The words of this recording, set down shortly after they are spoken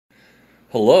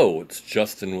Hello, it's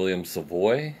Justin William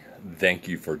Suvoy. Thank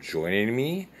you for joining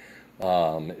me.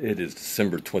 It is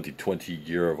December 2020,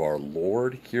 year of our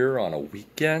Lord, here on a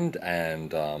weekend,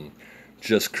 and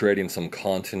just creating some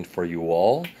content for you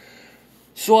all.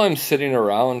 So I'm sitting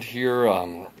around here,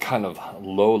 kind of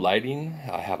low lighting.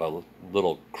 I have a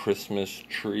little Christmas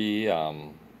tree.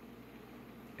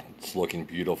 It's looking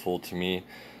beautiful to me.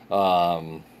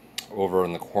 Over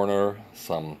in the corner,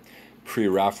 some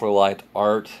pre-Raphaelite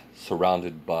art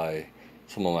surrounded by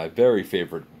some of my very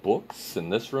favorite books in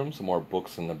this room, some more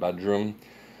books in the bedroom.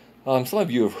 Some of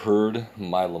you have heard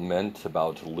my lament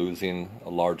about losing a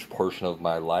large portion of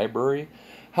my library.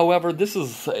 However, this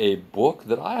is a book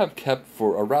that I have kept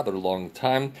for a rather long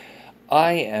time.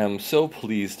 I am so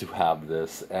pleased to have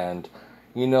this, and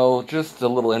just a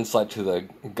little insight to the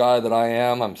guy that I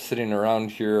am. I'm sitting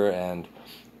around here and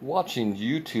watching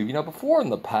YouTube. Before in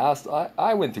the past,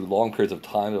 I went through long periods of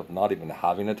time of not even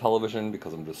having a television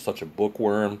because I'm just such a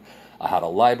bookworm. I had a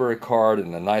library card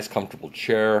and a nice comfortable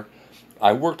chair.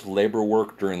 I worked labor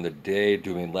work during the day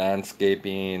doing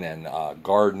landscaping and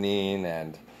gardening,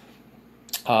 and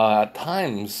at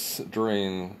times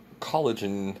during college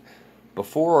and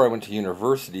before I went to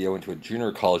university, I went to a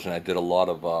junior college and I did a lot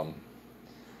of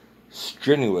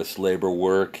strenuous labor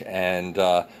work,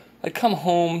 and I'd come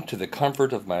home to the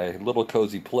comfort of my little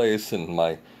cozy place and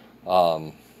my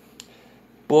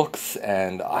books,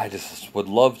 and I just would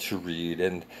love to read.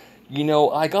 And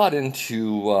I got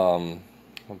into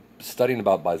studying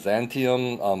about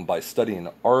Byzantium by studying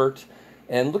art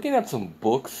and looking at some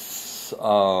books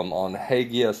on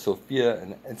Hagia Sophia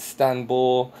in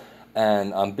Istanbul,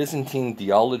 and Byzantine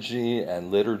theology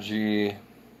and liturgy.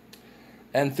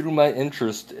 And through my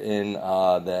interest in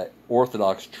the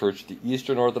Orthodox Church, the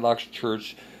Eastern Orthodox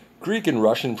Church, Greek and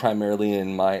Russian primarily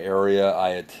in my area, I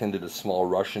attended a small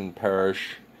Russian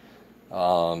parish.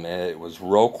 And it was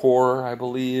Rokor, I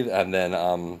believe, and then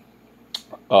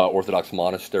Orthodox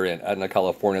Monastery in Etna,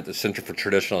 California, at the Center for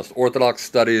Traditionalist Orthodox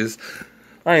Studies.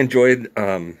 I enjoyed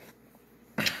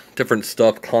different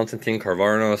stuff, Constantine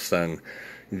Carvarnos and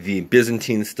the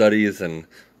Byzantine studies, and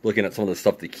looking at some of the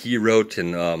stuff that he wrote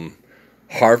in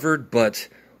Harvard. But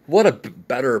what a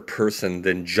better person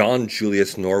than John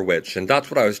Julius Norwich. And that's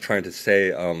what I was trying to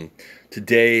say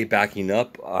today. Backing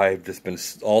up, I've just been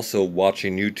also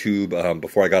watching YouTube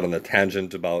before I got on the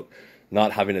tangent about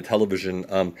not having a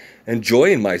television,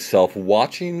 enjoying myself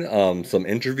watching some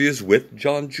interviews with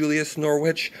John Julius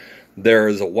Norwich.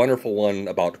 There's a wonderful one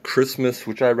about Christmas,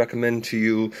 which I recommend to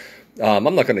you. I'm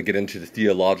not going to get into the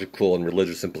theological and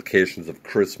religious implications of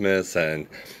Christmas and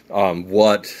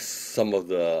what some of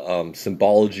the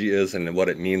symbology is and what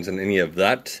it means and any of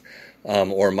that,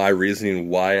 or my reasoning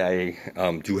why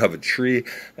I do have a tree.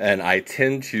 And I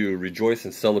tend to rejoice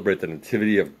and celebrate the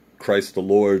nativity of Christ the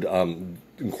Lord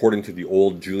according to the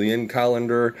old Julian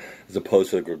calendar as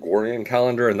opposed to the Gregorian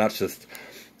calendar. And that's just,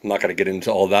 I'm not going to get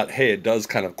into all that. Hey, it does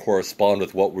kind of correspond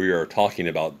with what we are talking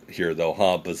about here,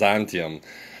 though, Byzantium.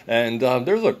 And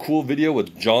there's a cool video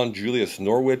with John Julius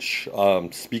Norwich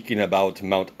speaking about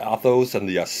Mount Athos and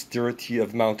the austerity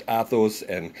of Mount Athos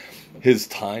and his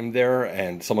time there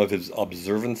and some of his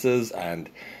observances and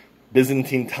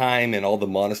Byzantine time and all the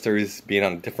monasteries being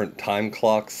on different time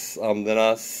clocks than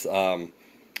us.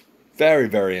 Very,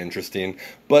 very interesting.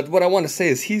 But what I want to say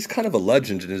is he's kind of a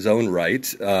legend in his own right.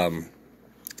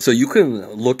 So you can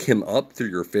look him up through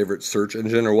your favorite search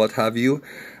engine or what have you,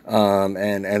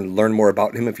 and learn more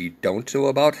about him if you don't know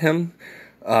about him.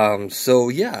 So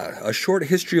yeah, A Short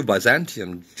History of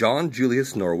Byzantium, John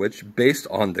Julius Norwich, based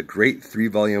on the great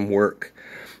 3-volume work.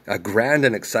 A grand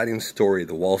and exciting story,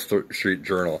 the Wall Street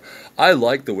Journal. I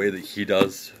like the way that he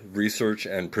does research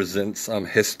and presents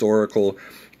historical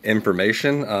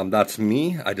information. That's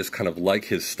me. I just kind of like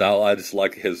his style. I just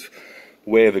like his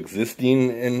way of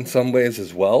existing in some ways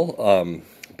as well.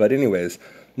 But anyways,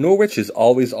 Norwich is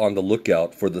always on the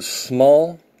lookout for the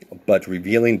small but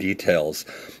revealing details,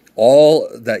 all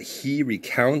that he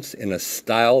recounts in a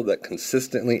style that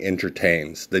consistently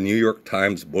entertains. The New York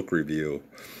Times Book Review.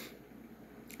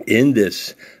 In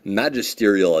this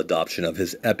magisterial adoption of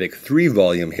his epic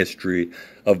 3-volume history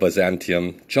of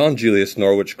Byzantium, John Julius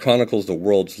Norwich chronicles the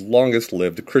world's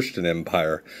longest-lived Christian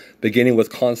empire, beginning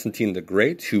with Constantine the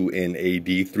Great, who in AD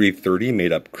 330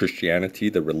 made up Christianity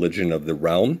the religion of the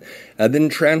realm, and then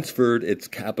transferred its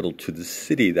capital to the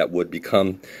city that would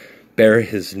bear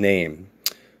his name.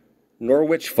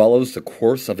 Norwich follows the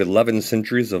course of 11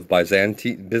 centuries of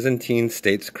Byzantine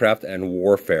statecraft and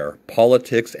warfare,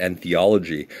 politics and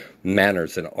theology,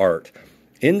 manners and art.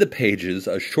 In the pages,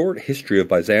 A Short History of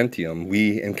Byzantium,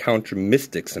 we encounter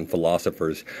mystics and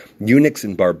philosophers, eunuchs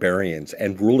and barbarians,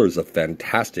 and rulers of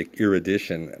fantastic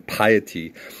erudition,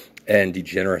 piety, and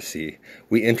degeneracy.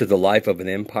 We enter the life of an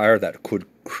empire that could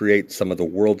create some of the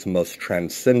world's most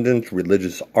transcendent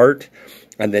religious art,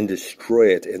 and then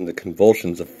destroy it in the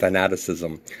convulsions of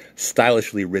fanaticism,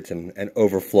 stylishly written and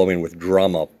overflowing with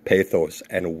drama, pathos,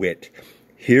 and wit.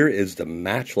 Here is the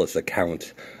matchless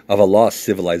account of a lost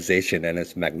civilization and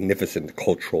its magnificent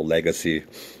cultural legacy.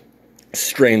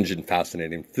 Strange and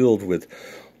fascinating, filled with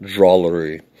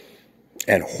drollery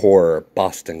and horror.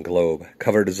 Boston Globe.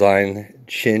 Cover design,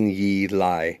 Chin Yi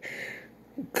Lai.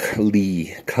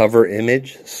 Lee. Cover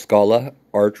image, Scala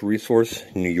Art Resource,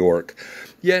 New York.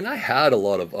 Yeah, and I had a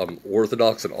lot of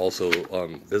Orthodox and also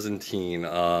Byzantine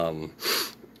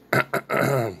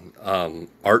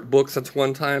art books at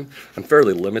one time. I'm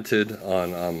fairly limited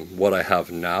on what I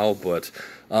have now, but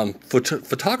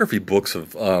photography books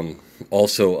of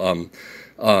also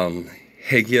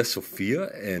Hagia Sophia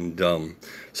and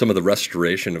some of the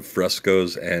restoration of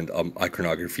frescoes and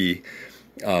iconography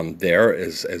there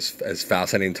is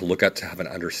fascinating to look at, to have an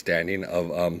understanding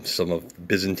of some of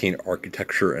Byzantine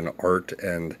architecture and art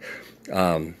and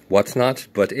what's not.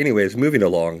 But anyways, moving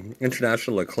along,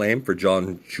 international acclaim for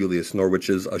John Julius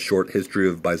Norwich's A Short History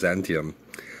of Byzantium.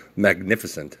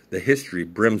 Magnificent. The history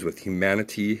brims with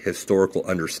humanity, historical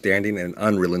understanding, and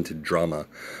unrelented drama.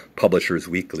 Publishers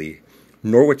Weekly.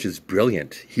 Norwich is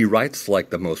brilliant. He writes like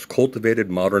the most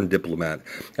cultivated modern diplomat,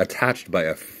 attached by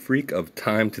a freak of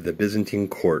time to the Byzantine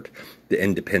court, the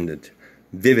Independent.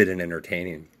 Vivid and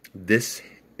entertaining. This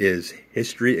is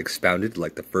history expounded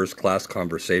like the first-class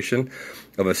conversation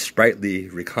of a sprightly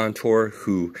raconteur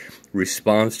who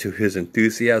responds to his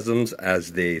enthusiasms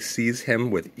as they seize him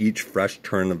with each fresh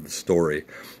turn of the story.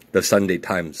 The Sunday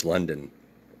Times, London.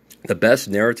 The best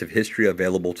narrative history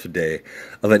available today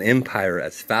of an empire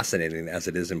as fascinating as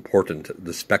it is important,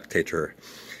 The Spectator.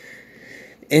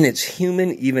 In its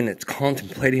human, even its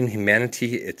contemplating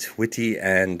humanity, it's witty,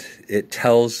 and it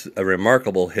tells a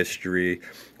remarkable history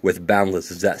with boundless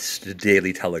zest.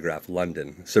 Daily Telegraph,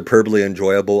 London. Superbly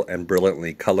enjoyable and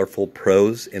brilliantly colorful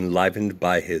prose enlivened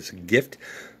by his gift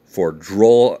for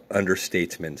droll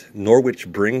understatement. Norwich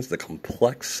brings the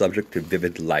complex subject to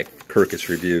vivid life. Kirkus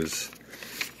Reviews.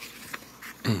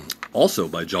 Also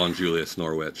by John Julius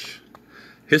Norwich.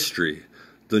 History.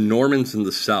 The Normans in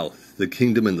the South, The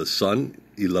Kingdom in the Sun,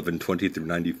 1120 through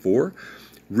 94.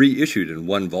 Reissued in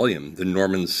one volume, The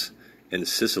Normans in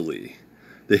Sicily.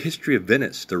 The History of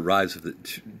Venice, The Rise of the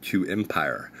to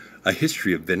Empire. A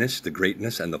History of Venice, The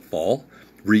Greatness and the Fall.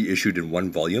 Reissued in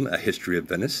one volume, A History of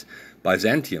Venice.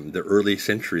 Byzantium, The Early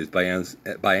Centuries.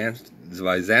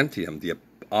 Byzantium, The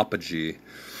Apogee.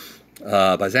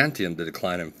 Byzantium, The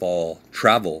Decline and Fall.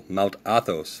 Travel, Mount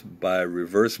Athos, by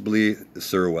Reversibly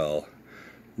Sirwell.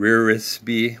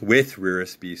 Reresby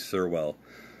Sirwell.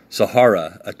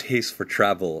 Sahara, A Taste for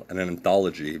Travel and an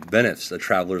Anthology. Venice, A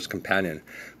Traveler's Companion.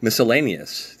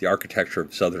 Miscellaneous, The Architecture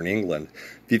of Southern England.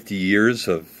 50 Years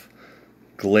of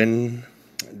Glen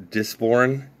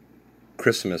Disborn.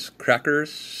 Christmas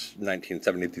Crackers,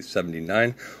 1970 through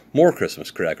 79. More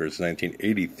Christmas Crackers,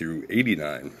 1980 through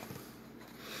 89.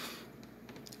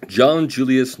 John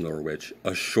Julius Norwich,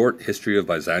 A Short History of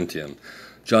Byzantium.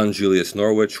 John Julius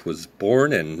Norwich was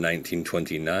born in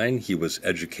 1929. He was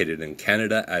educated in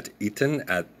Canada at Eton,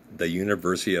 at the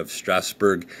University of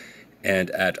Strasbourg, and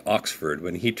at Oxford.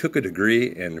 When he took a degree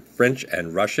in French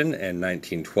and Russian in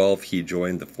 1912, he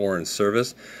joined the Foreign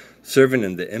Service, serving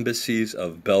in the embassies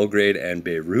of Belgrade and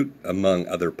Beirut, among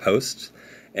other posts.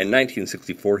 In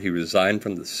 1964, he resigned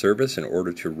from the service in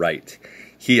order to write.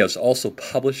 He has also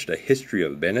published A History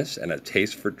of Venice and A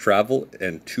Taste for Travel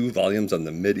and 2 volumes on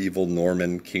the medieval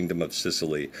Norman Kingdom of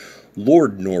Sicily.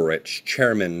 Lord Norwich,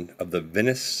 chairman of the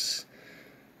Venice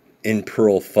in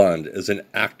Pearl Fund, is an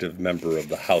active member of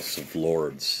the House of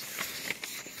Lords.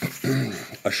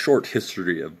 A Short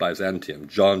History of Byzantium,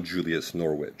 John Julius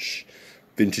Norwich.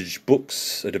 Vintage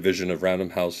Books, a division of Random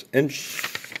House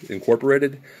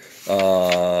Incorporated,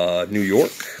 New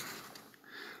York.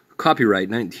 Copyright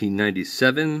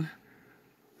 1997.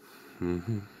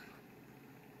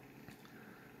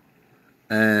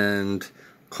 And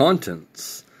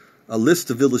contents. A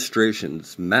list of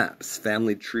illustrations, maps,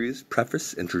 family trees,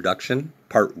 preface, introduction.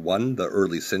 Part 1, The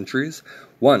Early Centuries.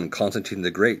 1. Constantine the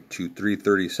Great to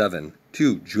 337.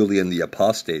 2. Julian the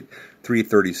Apostate,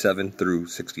 337 through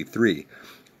 63.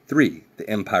 3. The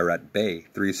Empire at Bay,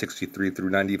 363 through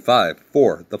 95.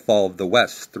 4. The Fall of the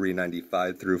West,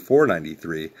 395 through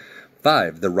 493.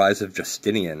 5. The Rise of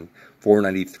Justinian,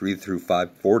 493 through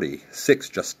 540. 6.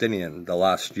 Justinian, The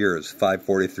Last Years,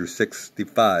 540 through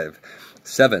 65.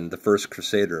 7. The First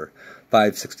Crusader,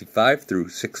 565 through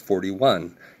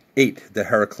 641. 8. The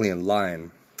Heraclean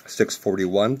Line,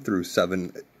 641 through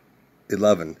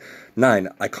 711. 9.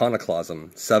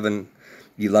 Iconoclasm,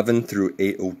 711 through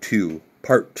 802.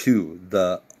 Part 2.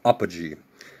 The Apogee.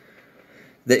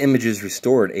 The Images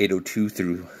Restored, 802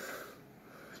 through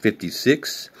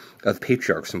 56. Of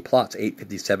Patriarchs and Plots,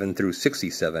 857 through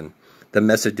 67. The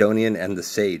Macedonian and the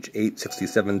Sage,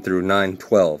 867 through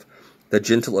 912. The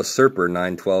Gentle Usurper,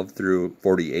 912 through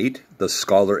 48. The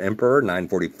Scholar Emperor,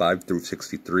 945 through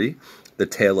 63. The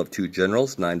Tale of Two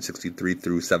Generals, 963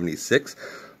 through 76.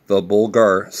 The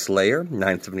Bulgar Slayer,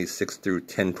 976 through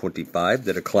 1025.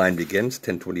 The Decline Begins,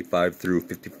 1025 through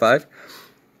 55.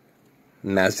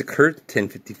 Massacre,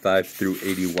 1055 through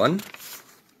 81.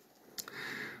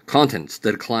 Contents: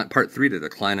 Part 3, The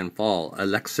Decline and Fall.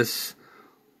 Alexis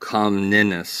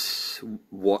Comnenus,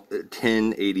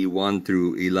 1081 through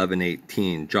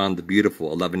 1118. John the Beautiful,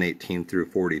 1118 through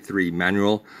 43.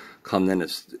 Manuel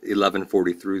Comnenus,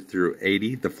 1143 through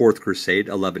 80. The Fourth Crusade,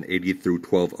 1180 through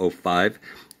 1205.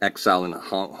 Exile and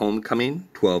Homecoming,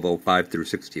 1205 through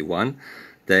 61.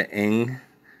 The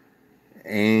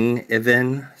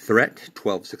Angevin Threat,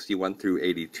 1261 through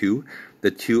 82.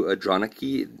 The Two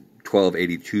Androniki,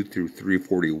 1282 through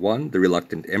 341. The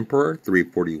Reluctant Emperor,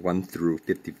 341 through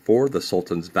 54. The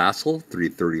Sultan's Vassal,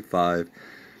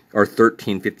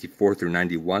 1354 through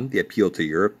 91. The Appeal to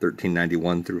Europe,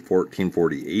 1391 through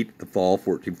 1448. The Fall,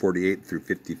 1448 through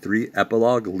 53.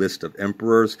 Epilogue, List of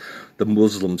Emperors. The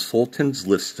Muslim Sultans,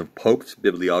 List of Popes,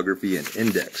 Bibliography and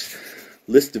Index.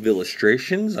 List of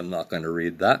illustrations. I'm not going to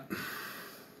read that.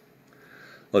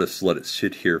 Let us let it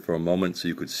sit here for a moment so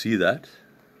you could see that.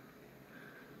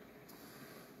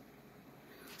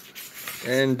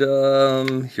 And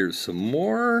here's some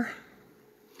more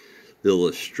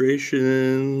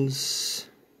illustrations.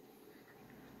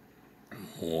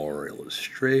 More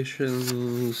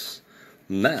illustrations.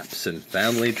 Maps and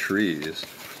family trees.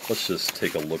 Let's just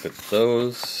take a look at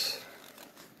those.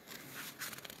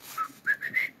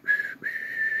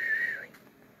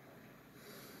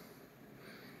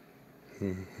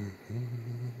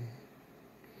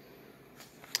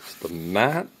 The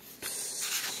maps.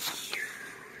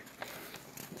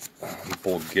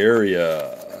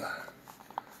 Bulgaria.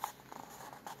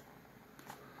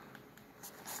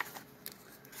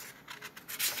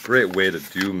 Great way to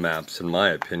do maps, in my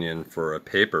opinion, for a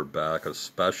paperback,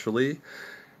 especially.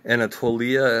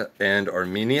 Anatolia and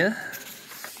Armenia.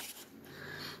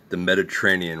 The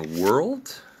Mediterranean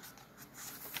world.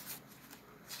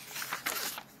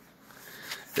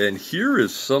 And here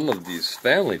is some of these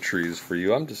family trees for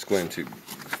you. I'm just going to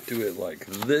do it like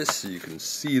this so you can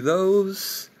see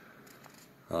those.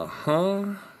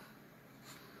 And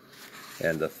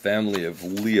the family of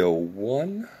Leo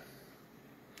I.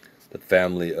 The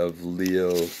family of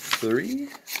Leo III.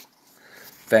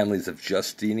 Families of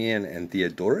Justinian and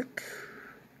Theodoric.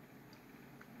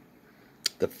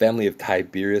 The family of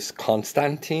Tiberius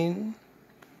Constantine.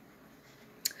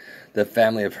 The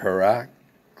family of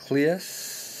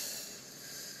Heraclius.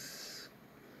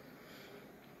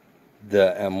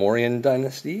 The Amorian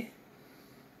dynasty.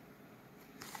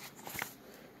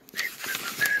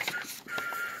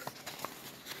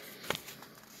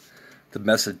 The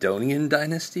Macedonian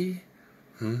dynasty.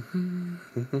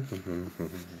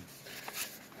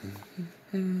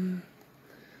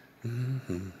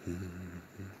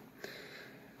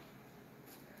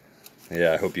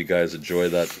 Yeah, I hope you guys enjoy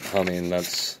that humming.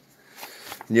 That's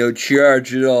no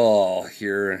charge at all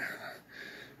here.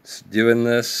 Just doing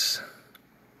this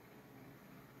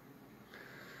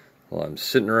while I'm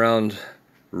sitting around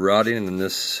rotting in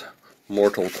this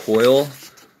mortal coil.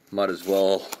 Might as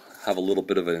well have a little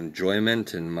bit of an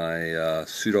enjoyment in my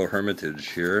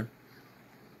pseudo-hermitage here.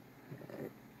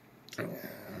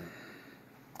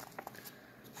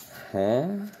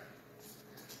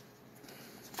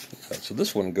 So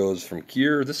this one goes from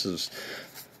here. This is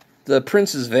the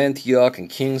Princes of Antioch and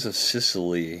Kings of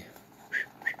Sicily.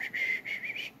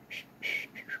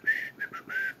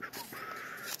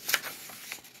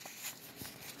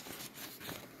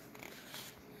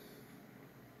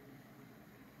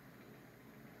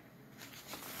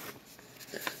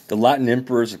 The Latin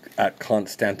emperors at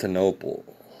Constantinople.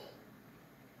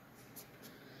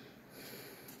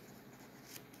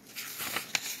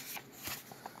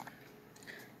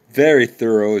 Very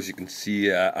thorough, as you can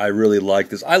see. I really like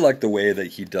this. I like the way that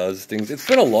he does things. It's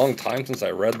been a long time since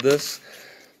I read this.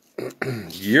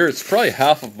 It's probably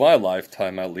half of my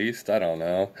lifetime at least. I don't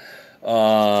know.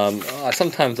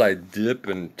 Sometimes I dip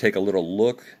and take a little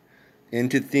look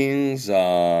into things.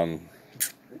 I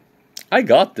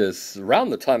got this around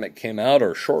the time it came out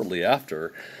or shortly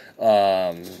after.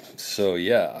 So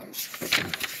yeah.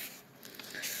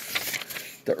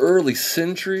 The Early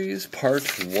Centuries, Part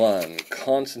 1.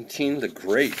 Constantine the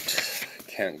Great.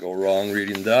 Can't go wrong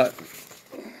reading that.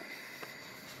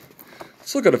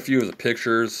 Let's look at a few of the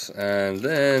pictures, and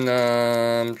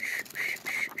then,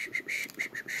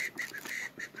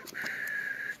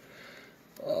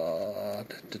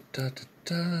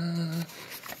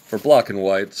 for black and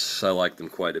whites, I like them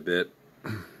quite a bit.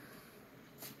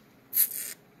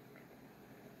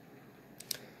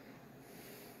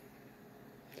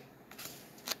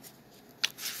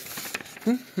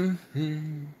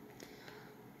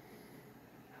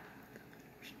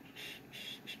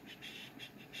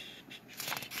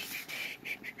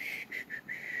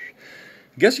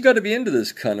 Guess you got to be into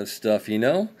this kind of stuff, you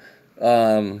know?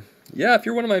 Yeah, if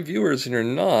you're one of my viewers and you're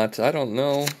not, I don't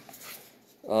know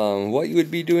what you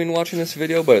would be doing watching this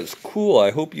video, but it's cool. I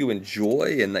hope you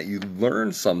enjoy and that you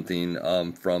learn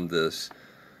something from this.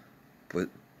 But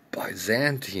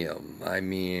Byzantium, I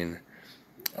mean,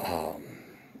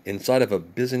 inside of a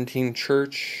Byzantine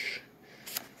church,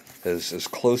 as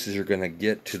close as you're going to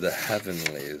get to the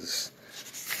heavenlies.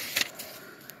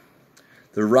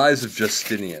 The rise of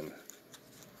Justinian.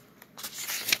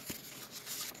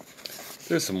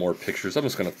 There's some more pictures. I'm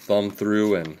just going to thumb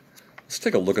through and let's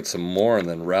take a look at some more and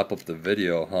then wrap up the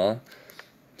video, huh?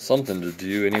 Something to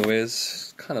do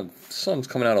anyways. Kind of, sun's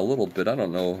coming out a little bit. I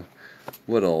don't know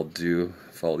what I'll do,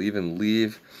 if I'll even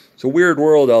leave. It's a weird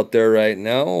world out there right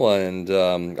now, and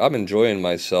I'm enjoying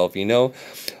myself, you know?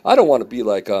 I don't want to be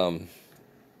like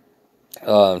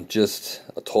just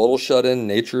a total shut-in.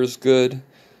 Nature's good.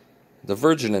 The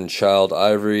Virgin and Child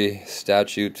ivory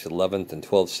statue, 11th and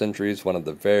 12th centuries, one of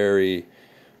the very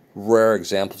rare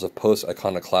examples of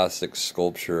post-iconoclastic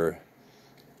sculpture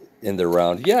in the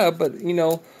round. Yeah, but, you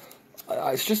know,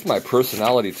 it's just my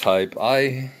personality type.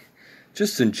 I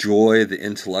just enjoy the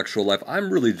intellectual life.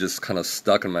 I'm really just kind of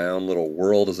stuck in my own little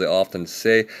world, as they often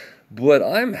say, but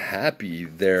I'm happy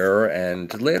there.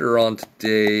 And later on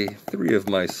today, 3 of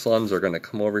my sons are going to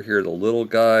come over here, the little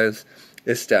guys.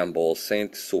 Istanbul,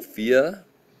 St. Sophia,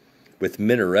 with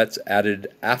minarets added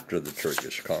after the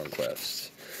Turkish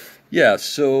conquest. Yeah,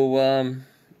 so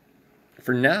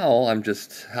for now, I'm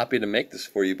just happy to make this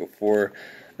for you before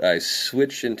I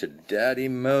switch into daddy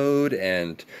mode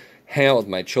and hang out with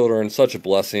my children. Such a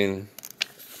blessing.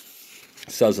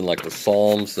 It says in like the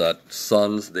Psalms that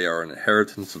sons, they are an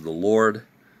inheritance of the Lord.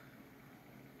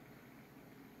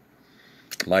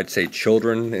 Might say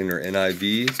children in your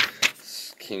NIV.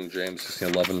 King James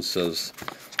 16:11 says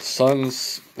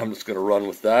sons. I'm just going to run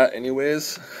with that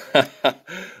anyways.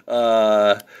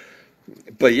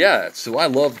 But yeah, so I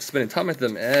love spending time with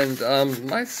them, and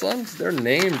my sons, they're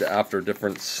named after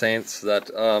different saints that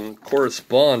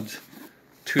correspond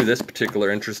to this particular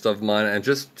interest of mine and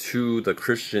just to the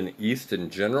Christian East in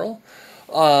general.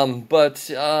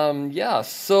 Yeah,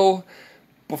 so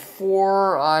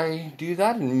before I do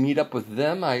that and meet up with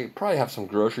them, I probably have some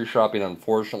grocery shopping,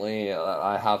 unfortunately,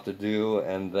 I have to do,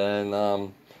 and then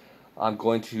I'm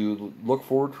going to look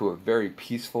forward to a very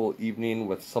peaceful evening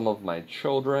with some of my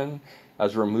children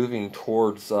as we're moving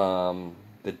towards the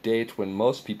date when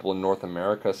most people in North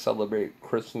America celebrate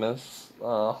Christmas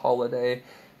holiday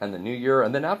and the New Year,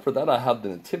 and then after that I have the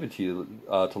Nativity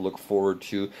to look forward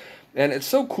to. And it's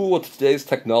so cool with today's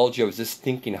technology. I was just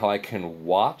thinking how I can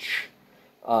watch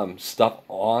stuff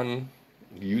on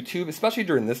YouTube, especially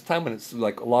during this time when it's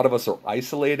like a lot of us are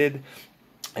isolated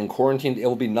and quarantined. It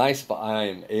will be nice if I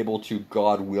am able to,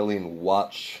 God willing,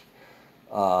 watch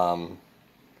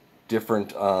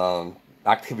different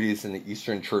activities in the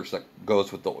Eastern Church that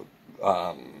goes with the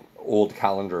old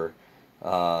calendar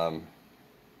when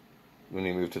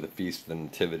we move to the Feast of the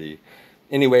Nativity.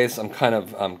 Anyways, I'm kind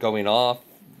of going off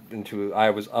into,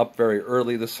 I was up very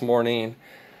early this morning.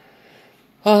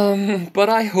 But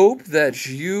I hope that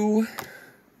you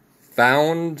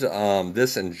found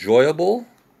this enjoyable,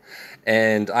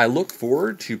 and I look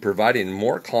forward to providing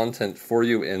more content for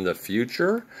you in the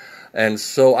future. And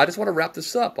so I just want to wrap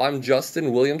this up. I'm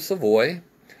Justin William Savoy.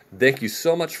 Thank you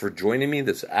so much for joining me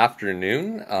this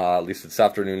afternoon, at least this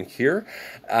afternoon here.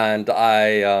 And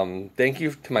I thank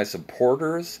you to my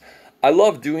supporters. I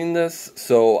love doing this,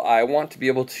 so I want to be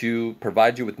able to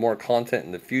provide you with more content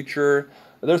in the future.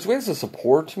 there's ways to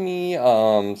support me.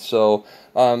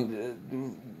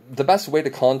 The best way to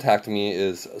contact me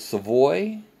is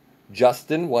Suvoy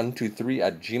Justin123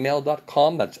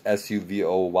 @gmail.com. That's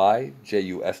SUVOYJUSTIN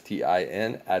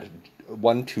at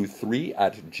 123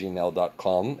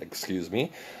 @gmail.com. Excuse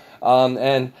me.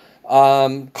 And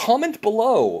comment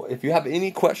below if you have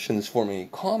any questions for me.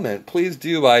 Comment, please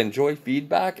do. I enjoy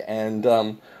feedback, and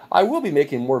I will be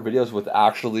making more videos with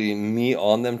actually me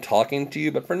on them talking to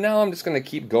you, but for now I'm just going to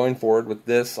keep going forward with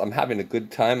this. I'm having a good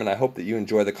time, and I hope that you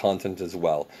enjoy the content as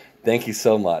well. Thank you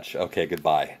so much. Okay,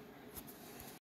 goodbye.